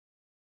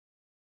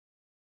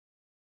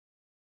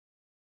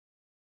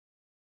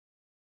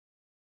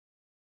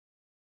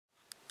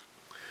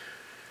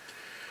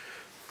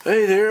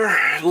Hey there,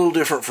 a little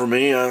different for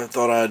me. I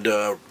thought I'd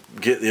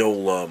get the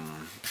old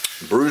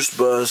Bruce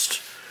bust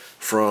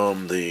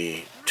from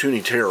the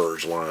Toony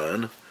Terrors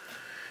line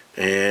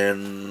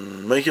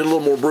and make it a little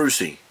more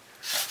Brucey.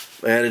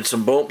 Added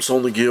some bumps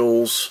on the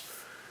gills,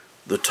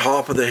 the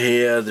top of the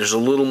head. There's a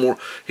little more.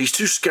 He's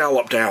too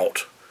scalloped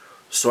out,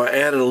 so I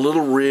added a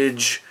little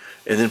ridge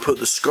and then put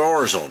the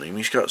scars on him.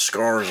 He's got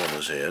scars on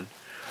his head.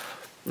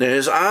 Now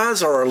his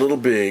eyes are a little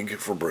big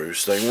for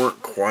Bruce. They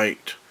weren't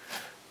quite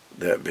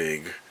that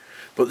big,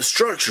 but the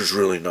structure's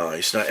really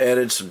nice. And I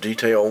added some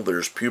detail.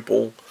 There's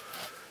pupil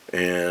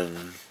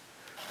and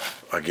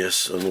I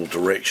guess a little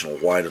directional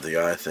white of the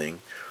eye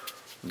thing.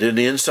 Did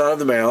the inside of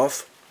the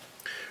mouth.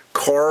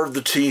 Carved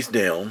the teeth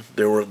down.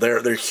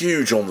 They're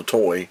huge on the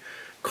toy.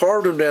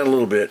 Carved them down a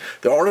little bit.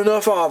 There aren't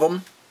enough of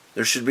them.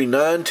 There should be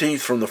 9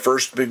 teeth from the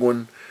first big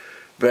one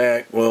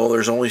back. Well,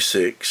 there's only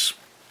 6,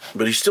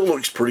 but he still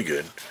looks pretty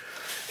good.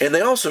 And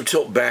they also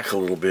tilt back a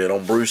little bit.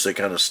 On Bruce, they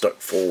kind of stuck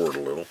forward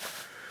a little.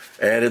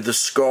 Added the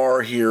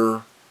scar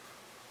here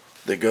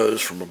that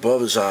goes from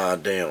above his eye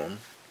down,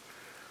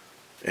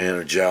 and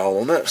a jowl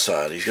on that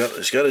side. He's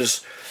got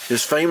his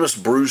famous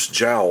Bruce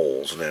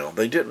jowls now.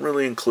 They didn't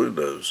really include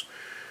those.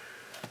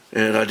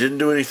 And I didn't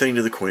do anything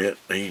to the quint.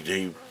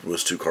 He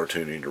was too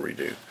cartoony to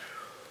redo.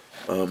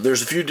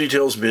 There's a few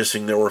details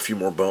missing. There were a few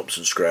more bumps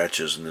and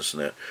scratches and this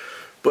and that.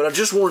 But I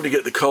just wanted to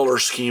get the color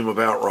scheme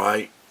about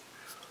right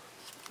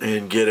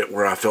and get it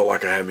where I felt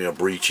like I had me a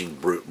breaching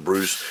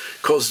Bruce.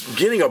 Because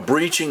getting a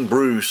breaching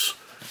Bruce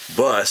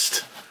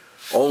bust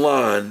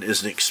online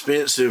is an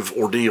expensive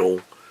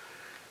ordeal.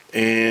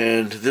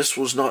 And this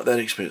was not that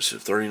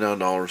expensive.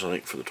 $39, I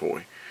think, for the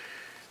toy.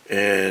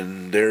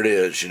 And there it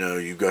is. You know,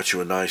 you've got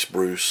you a nice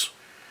Bruce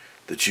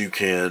that you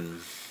can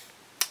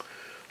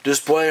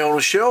display on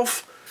a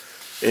shelf.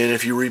 And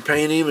if you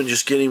repaint him and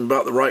just get him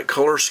about the right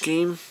color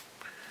scheme,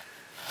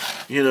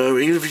 you know,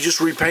 even if you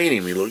just repaint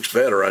him, he looks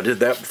better. I did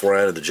that before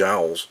I added the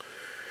jowls.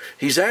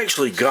 He's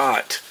actually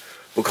got,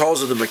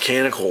 because of the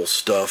mechanical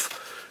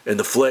stuff and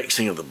the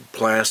flexing of the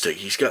plastic,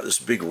 he's got this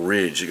big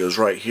ridge that goes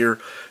right here.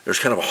 There's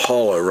kind of a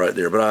hollow right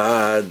there. But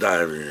I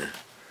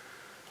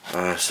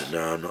said,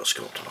 no, I'm not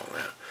sculpting all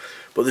that.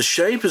 But the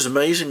shape is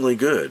amazingly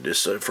good.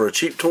 It's, for a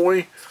cheap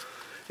toy,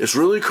 it's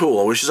really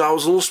cool. I wish I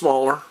was a little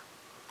smaller,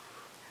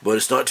 but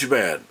it's not too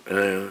bad.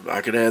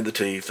 I could add the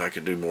teeth. I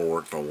could do more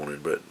work if I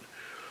wanted, but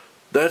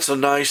that's a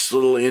nice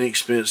little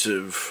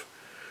inexpensive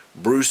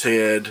Bruce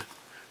head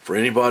for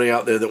anybody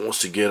out there that wants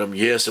to get them.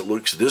 Yes, it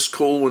looks this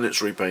cool when it's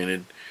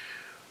repainted.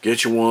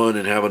 Get you one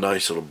and have a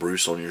nice little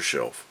Bruce on your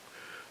shelf.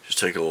 Just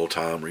take a little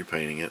time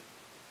repainting it.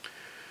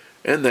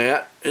 And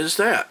that is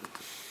that.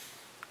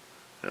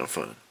 Have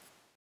fun.